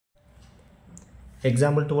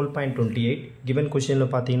Example 12.28 given question ல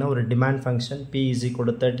பாத்தீங்கன்னா ஒரு demand function p is equal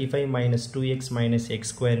to 35 minus 2x minus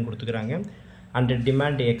x square னு கொடுத்துக்கறாங்க and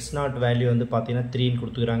demand x0 value வந்து பாத்தீங்கன்னா 3 னு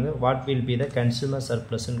கொடுத்துக்கறாங்க what will be the consumer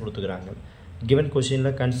surplus னு கொடுத்துக்கறாங்க given question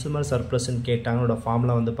ல consumer surplus னு கேட்டாங்களோட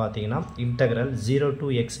ஃபார்முலா வந்து பாத்தீங்கன்னா integral 0 to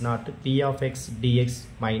x0 p of x dx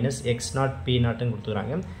minus x0 p0 னு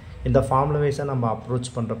கொடுத்துக்கறாங்க இந்த ஃபார்முலா வைஸா நம்ம அப்ரோச்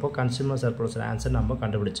பண்றப்போ கன்சூமர் சர்ப்ளஸ் ஆன்சர் நம்ம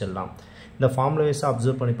கண்டுபிடிச்சிடலாம் இந்த ஃபார்முலா வைஸா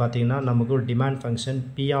அப்சர்வ் பண்ணி பாத்தீங்கன்னா நமக்கு ஒரு demand function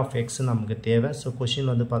p of x நமக்கு தேவை சோ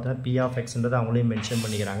क्वेश्चन வந்து பார்த்தா p of x ன்றதை அவங்களே மென்ஷன்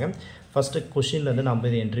பண்ணிக்கறாங்க ஃபர்ஸ்ட் क्वेश्चनல இருந்து நம்ம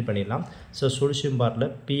இத என்ட்ரி பண்ணிடலாம் சோ சொல்யூஷன்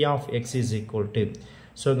பார்ல p of x is equal to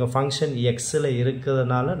so இங்க ஃபங்க்ஷன் x ல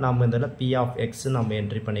இருக்குதனால நாம இதல p of x நாம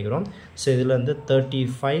என்ட்ரி பண்ணிக்கிறோம் சோ இதுல இருந்து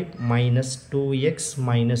 35 minus 2x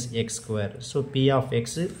minus x square so p of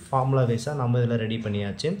x formula வைஸா நம்ம இதல ரெடி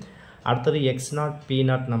பண்ணியாச்சு அடுத்து x0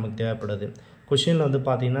 p0 நமக்கு தேவைப்படுது क्वेश्चनல வந்து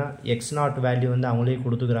பாத்தீங்கன்னா x0 வேல்யூ வந்து அவங்களே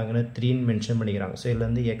கொடுத்துக்கறாங்க 3 ன்னு மென்ஷன் பண்ணிக்கறாங்க சோ இதுல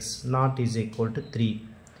இருந்து x0 = 3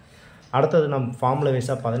 அடுத்து நம்ம ஃபார்முலா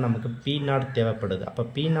வைஸா பார்த்தா நமக்கு p0 தேவைப்படுது அப்ப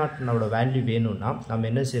p0 நம்மளோட வேல்யூ வேணும்னா நம்ம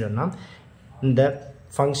என்ன செய்யறோம்னா இந்த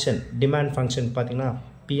function demand function பாத்தீங்கன்னா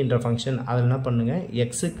p என்ற function அதல என்ன பண்ணுங்க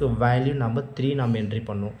x க்கு வேல்யூ நம்ம 3 நாம என்ட்ரி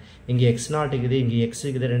பண்ணோம் இங்க x0 இருக்குது இங்க x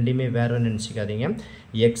இருக்குது ரெண்டுமே வேறன்னு நினைச்சுக்காதீங்க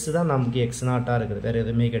x தான் நமக்கு x0 ஆ இருக்குது வேற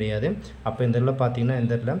எதுமே கிடையாது அப்ப இந்த இடத்துல பாத்தீங்கன்னா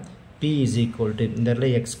இந்த இடத்துல p is equal to இந்த இடத்துல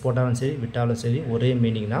x போட்டாலும் சரி விட்டாலும் சரி ஒரே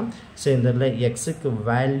மீனிங் தான் சோ இந்த இடத்துல x க்கு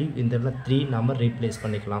வேல்யூ இந்த இடத்துல 3 நாம ரீப்ளேஸ்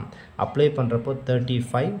பண்ணிக்கலாம் அப்ளை பண்றப்போ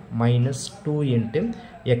 35 minus 2 into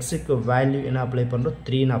x க்கு வேல்யூ என்ன அப்ளை பண்றோம்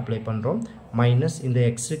 3 ன்னு அப்ளை பண்றோம் minus இந்த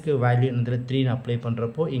x க்கு வேல்யூ இந்த 3 ன்னு அப்ளை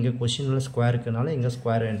பண்றப்போ இங்க क्वेश्चनல ஸ்கொயர் இருக்கனால இங்க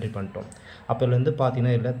ஸ்கொயர் என்ட்ரி பண்ணிட்டோம் அப்ப இதுல இருந்து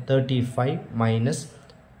பாத்தீங்கன்னா இதுல 35 minus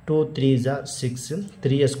 2 3s are 6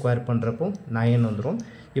 3 ஸ்கொயர் பண்றப்போ 9 வந்துரும்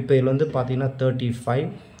இப்போ இதுல வந்து பாத்தீங்கன்னா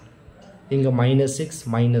 35 இங்க -6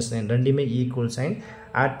 -9 ரெண்டுமே ஈக்குவல் சைன்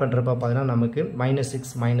ஆட் பண்றப்ப பாத்தீங்கன்னா நமக்கு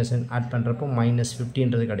 -6 -9 ஆட் பண்றப்போ -15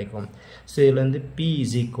 ன்றது கிடைக்கும் சோ இதுல இருந்து p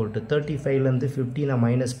 = 35 ல இருந்து 15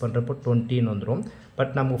 மைனஸ் பண்றப்போ 20 ன்னு வந்துரும்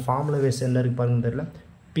பட் நம்ம ஃபார்முலா வைஸ் என்ன இருக்கு பாருங்க தெரியல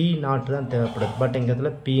p0 தான் தேவைப்படுது பட் இங்க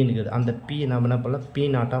இடத்துல p இருக்குது அந்த p நாம என்ன பண்ணலாம்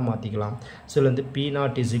p0 ஆ மாத்திக்கலாம் சோ இதுல இருந்து p0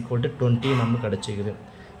 = 20 நமக்கு கிடைச்சிக்குது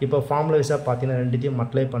இப்போ ஃபார்முலா வைஸா பாத்தீங்கன்னா ரெண்டுத்தையும்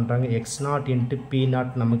மல்டிப்ளை பண்றாங்க x0 * p0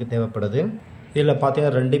 நமக்கு தேவைப்படுது இதுல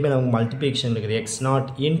பாத்தீங்கன்னா ரெண்டுமே நமக்கு மல்டிப்ளிகேஷன் இருக்குது x0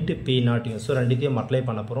 * p0 சோ ரெண்டுத்தையும் மல்டிப்ளை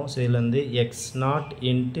பண்ணப் போறோம் சோ இதுல இருந்து x0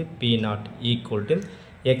 * p0 =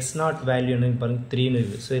 x0 வேல்யூ என்ன பாருங்க 3 ன்னு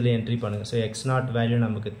இருக்கு சோ இதுல என்ட்ரி பண்ணுங்க சோ x0 வேல்யூ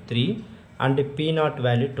நமக்கு 3 and p0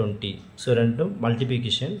 வேல்யூ 20 சோ ரெண்டும்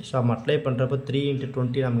மல்டிப்ளிகேஷன் சோ மல்டிப்ளை பண்றப்ப 3 *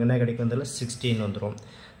 20 நமக்கு என்ன கிடைக்கும்ன்றதுல 16 வந்துரும்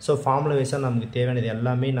சோ ஃபார்முலா வைஸா நமக்கு தேவையானது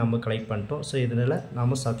எல்லாமே நாம கலெக்ட் பண்ணிட்டோம் சோ இதனால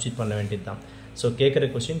நாம சப்ஸ்டிட் பண்ண வேண்டியதுதான் சோ கேக்குற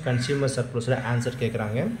क्वेश्चन கன்சூமர் சர்ப்ளஸ்ல ஆன்சர்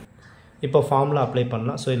கேக்குறாங்க இப்போ ஃபார்முலா அப்ளை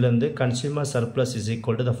பண்ணலாம் சோ இதுல இருந்து consumer surplus is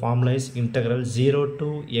equal to the formula is integral 0 to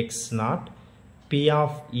x0 p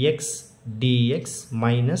of x dx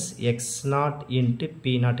minus x0 into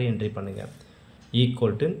p0 entry பண்ணுங்க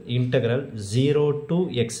equal to integral 0 to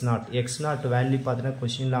x0 value பார்த்தீங்கன்னா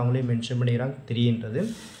क्वेश्चनல அவங்களே mention பண்ணிருக்காங்க 3 ன்றது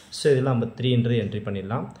சோ இதெல்லாம் நம்ம 3 ன்ற என்ட்ரி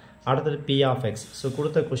பண்ணிடலாம் அடுத்து p of x சோ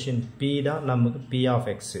கொடுத்த क्वेश्चन p தான் நமக்கு p of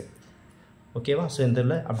x ஓகேவா சோ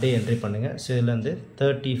இதெல்ல அப்படியே என்ட்ரி பண்ணுங்க சோ இதுல இருந்து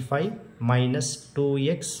 35 minus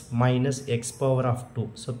 2x minus x power of 2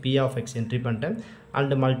 so p of x entry பண்ணிட்டேன்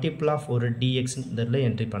and multiple of ஒரு dx இதெல்ல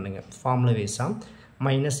என்ட்ரி பண்ணுங்க formula வைஸா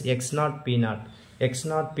minus x0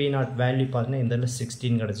 p0 value பாத்தீங்கன்னா இதெல்ல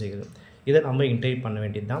 16 கிடைச்சிருக்கு இத நம்ம இன்டெகிரேட் பண்ண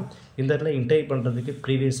வேண்டியதுதான் இந்த இடத்துல இன்டெகிரேட் பண்றதுக்கு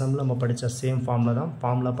previous sumல நம்ம படிச்ச சேம் ஃபார்முலா தான்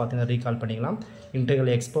ஃபார்முலா பாத்தீங்கன்னா ரீகால் பண்ணிக்கலாம் integral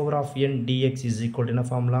x power of n dx is equal to என்ன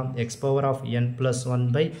formula x power of n plus 1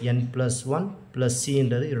 by n plus 1 plus c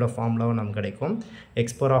ன்றது இதோட ஃபார்முலாவா நமக்கு கிடைக்கும்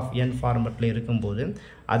x power of n ஃபார்மட்ல இருக்கும்போது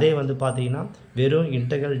அதே வந்து பாத்தீங்கன்னா வெறும்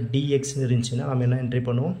integral dx ன்னு இருந்துச்சுனா நாம என்ன என்ட்ரி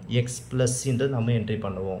பண்ணுவோம் x plus c ன்றது நாம என்ட்ரி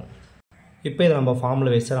பண்ணுவோம் இப்போ இத நம்ம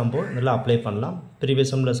ஃபார்முலா வைஸா நம்ம நல்லா அப்ளை பண்ணலாம் previous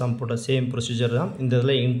sumல சம் போட்ட சேம் ப்ரொசீஜர் தான் இந்த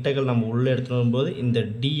இதல இன்டெகிரல் நம்ம உள்ள எடுத்துட்டு வரும்போது இந்த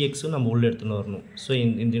dx நம்ம உள்ள எடுத்துட்டு வரணும் சோ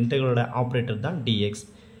இந்த இன்டெகிரலோட ஆபரேட்டர் தான் dx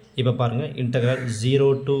இப்போ பாருங்க integral 0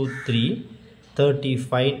 to 3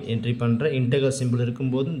 35 என்ட்ரி பண்ற இன்டெகிரல் சிம்பல்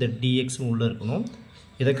இருக்கும்போது இந்த dx உள்ள இருக்கணும்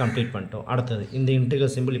இத கம்ப்ளீட் பண்ணிட்டோம் அடுத்து இந்த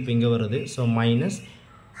இன்டெகிரல் சிம்பல் இப்போ இங்க வருது சோ மைனஸ்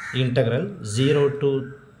integral 0 to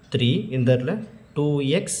 3 இந்த இடத்துல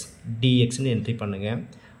 2x dx ன்னு என்ட்ரி பண்ணுங்க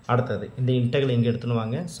அடுத்து இந்த இன்டெகிரல் இங்க எடுத்துட்டு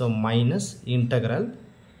வாங்க so minus integral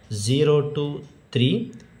 0 to 3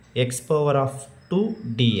 x power of 2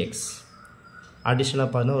 dx அடிஷனலா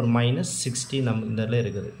பாருங்க ஒரு -60 நம்ம இந்த இடத்துல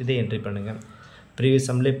இருக்குது இதை என்ட்ரி பண்ணுங்க previous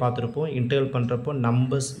sumல பார்த்திருப்போம் இன்டெகிரல் பண்றப்போ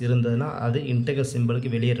நம்பர்ஸ் இருந்ததுனா அது இன்டெகிரல் சிம்பலுக்கு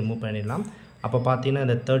வெளியே ரிமூவ் பண்ணிடலாம் அப்ப பாத்தீங்கன்னா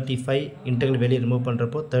இந்த 35 இன்டெகிரல் வெளியே ரிமூவ்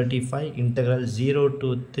பண்றப்போ 35 integral 0 to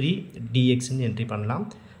 3 dx ன்னு என்ட்ரி பண்ணலாம்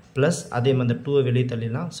ப்ளஸ் அதே மாதிரி 2 வெளியே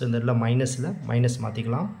தள்ளிடலாம். ஸோ இந்த இடத்துல மைனஸில் மைனஸ்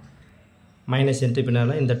மாற்றிக்கலாம். மைனஸ் என்ட்ரி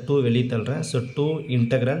பண்ணால இந்த 2 வெளியே தள்ளுறேன். So 2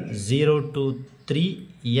 integral 0 to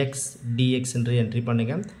 3x dx என்று என்ட்ரி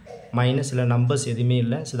பண்ணுங்கள். மைனஸ் இல்லை நம்பர்ஸ் எதுவுமே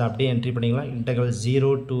இல்லை. ஸோ இதை அப்படியே என்ட்ரி பண்ணிக்கலாம். Integral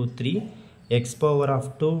 0 to 3 x power of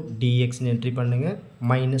 2 dxன்னு entry பண்ணுங்கள்.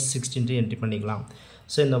 மைனஸ் 16 என்ட்ரி பண்ணிக்கலாம்.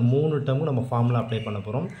 ஸோ இந்த 3 டேர்மும் நம்ம ஃபார்முலா அப்ளை பண்ண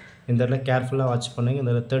போகிறோம். இந்த இடத்துல கேர்ஃபுல்லாக வாட்ச் பண்ணுங்கள்.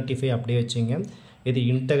 இந்த 35 அப்படியே வச்சுங்க. இது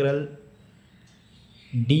இன்டெக்ரல்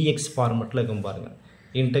dx ஃபார்மெட்டில் இருக்கும் பாருங்கள்.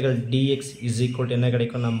 இன்டெக்ரல் dx இஸ் ஈக்குவல் என்ன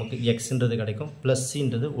கிடைக்கும், நமக்கு எக்ஸ்ன்றது கிடைக்கும். ப்ளஸ்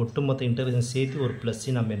சின்றது ஒட்டுமொத்த இன்டெக்ரேஷன் சேர்த்து ஒரு ப்ளஸ்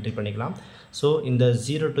சி நம்ம என்ட்ரி பண்ணிக்கலாம். ஸோ இந்த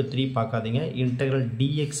 0 to 3 பார்க்காதீங்க. இன்டெக்ரல்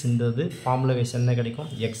dxன்றது ஃபார்முலா வைஸ் என்ன கிடைக்கும்,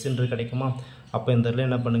 எக்ஸ்ன்றது கிடைக்குமா. அப்போ இந்த இடத்துல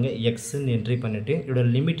என்ன பண்ணுங்கள், எக்ஸ்ன்னு என்ட்ரி பண்ணிவிட்டு இதோட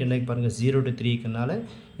லிமிட் என்ன பாருங்கள் 0 to 3க்குனால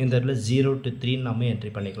இந்த இடத்துல 0 to 3 நம்ம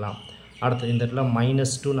என்ட்ரி பண்ணிக்கலாம். அடுத்து இந்த இடத்துல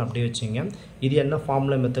 -2 அப்படியே வச்சுங்க. இது என்ன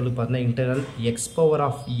ஃபார்முலா மெத்தடுக்கு பார்த்தீங்கன்னா integral x power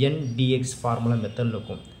of n dx formula மெத்தடில்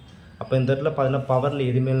இருக்கும். அப்போ இந்த இடத்துல பார்த்தீங்கன்னா பவரில்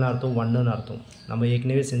எதுவுமேலாம் அர்த்தம் 1ன்னு அர்த்தம். நம்ம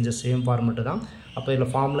ஏற்கனவே செஞ்ச சேம் ஃபார்மெட்டு தான். அப்போ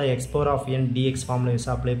இதில் formula x power of n dx formula wise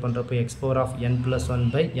apply பண்ணுறப்போ x power of n +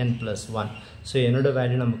 1/n+1. So என்னோட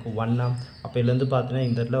வேல்யூ நமக்கு 1 அப்போ இதுலேருந்து பார்த்தீங்கன்னா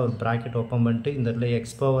இந்த இடத்துல ஒரு ப்ராக்கெட் ஓப்பன் பண்ணிட்டு இந்த இடத்துல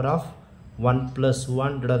x power of 1 +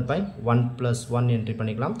 1 divided by 1 + 1 entry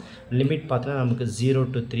பண்ணிக்கலாம். லிமிட் பார்த்தீங்கன்னா நமக்கு 0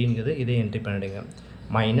 to 3ங்கிறது இதை என்ட்ரி பண்ணிடுங்க.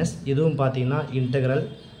 மைனஸ் இதுவும் பார்த்தீங்கன்னா integral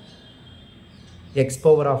x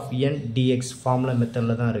power of n dx formula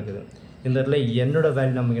மெத்தடில் தான் இருக்குது. இந்த இடத்துல என்னோட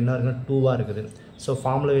வேல்யூ நமக்கு என்ன இருக்குன்னா 2 இருக்குது. ஸோ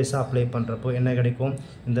ஃபார்முலா வைஸாக அப்ளை பண்ணுறப்போ என்ன கிடைக்கும்,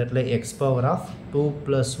 இந்த இடத்துல x power of 2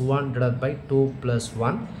 + 1 divided by 2 +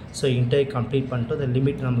 1. So inter complete பண்ணிட்டு இந்த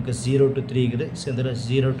லிமிட் நமக்கு 0 to 3 இருக்குது. ஸோ இந்த இடத்துல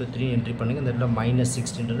 0 to 3 என்ட்ரி பண்ணுங்கள். இந்த இடத்துல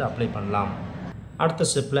 -16 அப்ளை பண்ணலாம். அடுத்த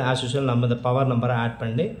ஸ்டெப்பில் ஆஸ் யூஷுவல் நம்ம இந்த பவர் நம்பரை ஆட்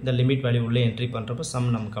பண்ணி இந்த லிமிட் வேல்யூ உள்ளே என்ட்ரி பண்ணுறப்போ சம்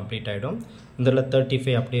நம்ம கம்ப்ளீட் ஆகிடும். இந்த இடத்துல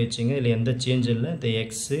 35 அப்படியே வச்சுங்க. இதில் எந்த சேஞ்ச் இல்லை. இந்த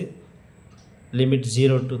எக்ஸு லிமிட்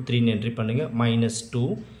 0 to 3 என்ட்ரி பண்ணுங்கள். -2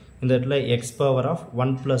 இந்த இடத்துல x power of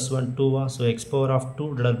 1 + 1 2 so x power of 2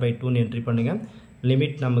 divided by 2 entry பண்ணுங்கள்.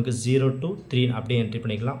 லிமிட் நமக்கு 0 to 3 அப்படியே என்ட்ரி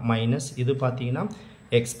பண்ணிக்கலாம். மைனஸ் இது பார்த்தீங்கன்னா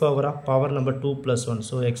x power of power number 2 + 1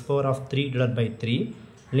 so x power of 3 divided by 3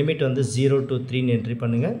 limit வந்து 0 to 3 என்ட்ரி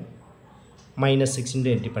பண்ணுங்கள். -16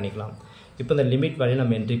 என்ட்ரி பண்ணிக்கலாம். இப்போ இந்த லிமிட் வேல்யூ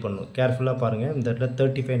நம்ம என்ட்ரி பண்ணணும். கேர்ஃபுல்லாக பாருங்கள். இந்த இடத்துல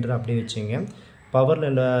 35 அப்படியே வச்சுங்க. பவரில்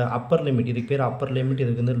இந்த அப்பர் லிமிட், இதுக்கு பேர் அப்பர் லிமிட்,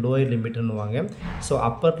 இதுக்கு வந்து லோயர் லிமிட்னுவாங்க. ஸோ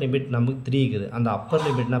அப்பர் லிமிட் நமக்கு 3 இருக்குது. அந்த அப்பர்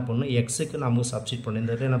லிமிட் என்ன பண்ணணும், எக்ஸுக்கு நமக்கு சப்ஸ்டிட் பண்ணணும்.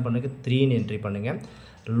 இந்த இடத்துல என்ன பண்ணுங்க 3ன்னு என்ட்ரி பண்ணுங்கள்.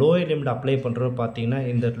 லோயர் லிமிட் அப்ளை பண்ணுறப்ப பார்த்தீங்கன்னா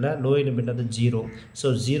இந்த இடத்துல லோயர் லிமிட் வந்து 0. ஸோ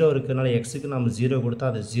 0 இருக்கிறதுனால எக்ஸுக்கு நம்ம 0 கொடுத்தா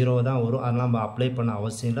அது 0 தான் வரும். அதனால் நம்ம அப்ளை பண்ண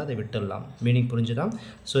அவசியம் இல்லை, அதை விட்டுடலாம். மீனிங் புரிஞ்சுதான்.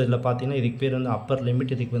 ஸோ இதில் பார்த்தீங்கன்னா இதுக்கு பேர் வந்து அப்பர்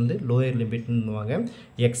லிமிட், இதுக்கு வந்து லோயர் லிமிட்னுவாங்க.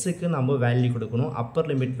 எக்ஸுக்கு நம்ம வேல்யூ கொடுக்கணும்.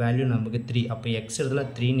 அப்பர் லிமிட் வேல்யூ நமக்கு 3. அப்போ எக்ஸ் இடத்துல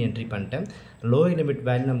 3ன்னு என்ட்ரி பண்ணிட்டேன். லோயர் லிமிட்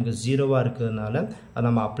வேல்யூ நமக்கு 0வாக இருக்கிறதுனால அதை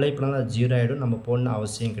நம்ம அப்ளை பண்ணால் அது 0 ஆகிடும். நம்ம போடணும்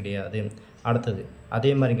அவசியம் கிடையாது. அடுத்தது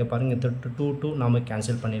அதே மாதிரி இங்கே பாருங்கள், இந்த 2 நம்ம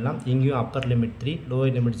கேன்சல் பண்ணிடலாம். இங்கேயும் அப்பர் லிமிட் 3,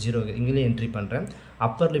 லோயர் லிமிட் 0. இங்கேயும் என்ட்ரி பண்ணுறேன்.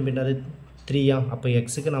 அப்பர் லிமிட் அது 3 அப்போ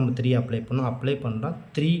எக்ஸுக்கு நம்ம 3 அப்ளை பண்ணோம். அப்ளை பண்ணுறோம்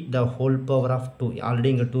 3 the whole power of 2.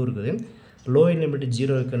 Already இங்கே 2 இருக்குது. லோயர் லிமிட்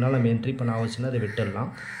 0 இருக்கிறதுனால நம்ம என்ட்ரி பண்ண அவசியம், அதை விட்டுடலாம்.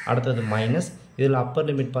 அடுத்தது மைனஸ் இதில் அப்பர்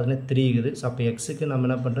லிமிட் பார்த்தீங்கன்னா 3 இருக்குது. ஸோ அப்போ எக்ஸுக்கு நம்ம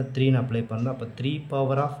என்ன பண்ணுறோம் 3ன்னு அப்ளை பண்ணுறோம். அப்போ 3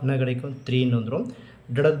 பவர் ஆஃப் என்ன கிடைக்கும் 3ன்னு வந்துடும்.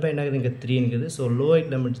 டிவைட் பை என்ன இங்கே 3 இருக்குது. ஸோ லோயர்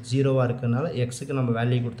லிமிட் 0வாக இருக்கிறதுனால எக்ஸுக்கு நம்ம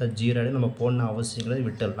வேல்யூ கொடுத்தா 0 நம்ம போடணும் அவசியங்களை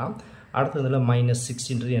விட்டுடலாம். அடுத்த இதில்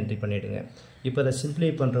 -16 என்ட்ரி பண்ணிவிடுங்க. இப்போ அதை சிம்பிளை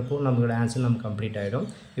பண்ணுறப்போ நம்மளோட ஆன்சர் நம்ம கம்ப்ளீட் ஆகிடும்.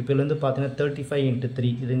 இப்போ இதுலேருந்து பார்த்தீங்கன்னா 35 ×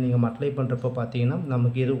 3 இது நீங்கள் அப்ளை பண்ணுறப்போ பார்த்தீங்கன்னா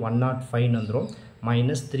நமக்கு இது 105 வந்துடும்.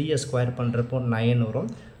 -3 ஸ்கொயர் பண்ணுறப்போ 9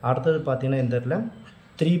 வரும். அடுத்தது பார்த்தீங்கன்னா இந்த இடத்துல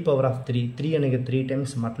 3 பவர் ஆஃப் 3 எனக்கு 3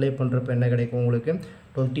 டைம்ஸ் மல்டிப்ளை பண்ணுறப்போ என்ன கிடைக்கும் உங்களுக்கு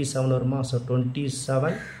 27 வருமா. ஸோ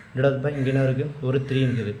 27 டிவைட் பை இங்கே என்ன இருக்குது ஒரு 3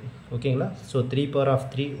 இருக்குது. ஓகேங்களா. ஸோ 3 பவர் ஆஃப்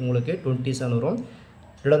 3 உங்களுக்கு 27 வரும்.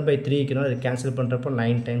 டிவைட் பை 3க்குனா இது கேன்சல் பண்ணுறப்போ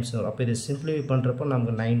 9 டைம்ஸ் வரும். அப்போ இது சிம்பிளிஃபை பண்ணுறப்போ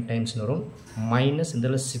நமக்கு 9 டைம்ஸ் வரும். மைனஸ்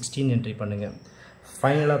இதில் 16 என்ட்ரி பண்ணுங்கள்.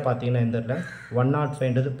 ஃபைனலாக பார்த்தீங்கன்னா இந்த இடத்துல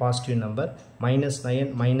 105ன்றது பாசிட்டிவ் நம்பர். -9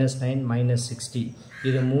 -60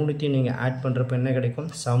 இது மூணுத்தையும் நீங்கள் ஆட் பண்ணுறப்போ என்ன கிடைக்கும்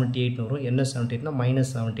 78 வரும். என்ன 78னா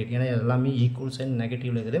 -78, ஏன்னா எல்லாமே ஈக்குவல் சைன்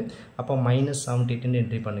நெகட்டிவ் இருக்குது. அப்போ -78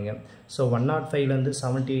 என்ட்ரி பண்ணுங்கள். ஸோ 105லேருந்து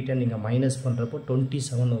 78 நீங்கள் மைனஸ் பண்ணுறப்போ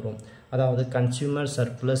 27 வரும். அதாவது consumer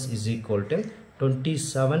surplus is equal to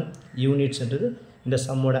 27 யூனிட்ஸ்ன்றது இந்த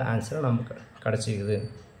சம்மோட ஆன்சரை நமக்கு கிடச்சிக்குது.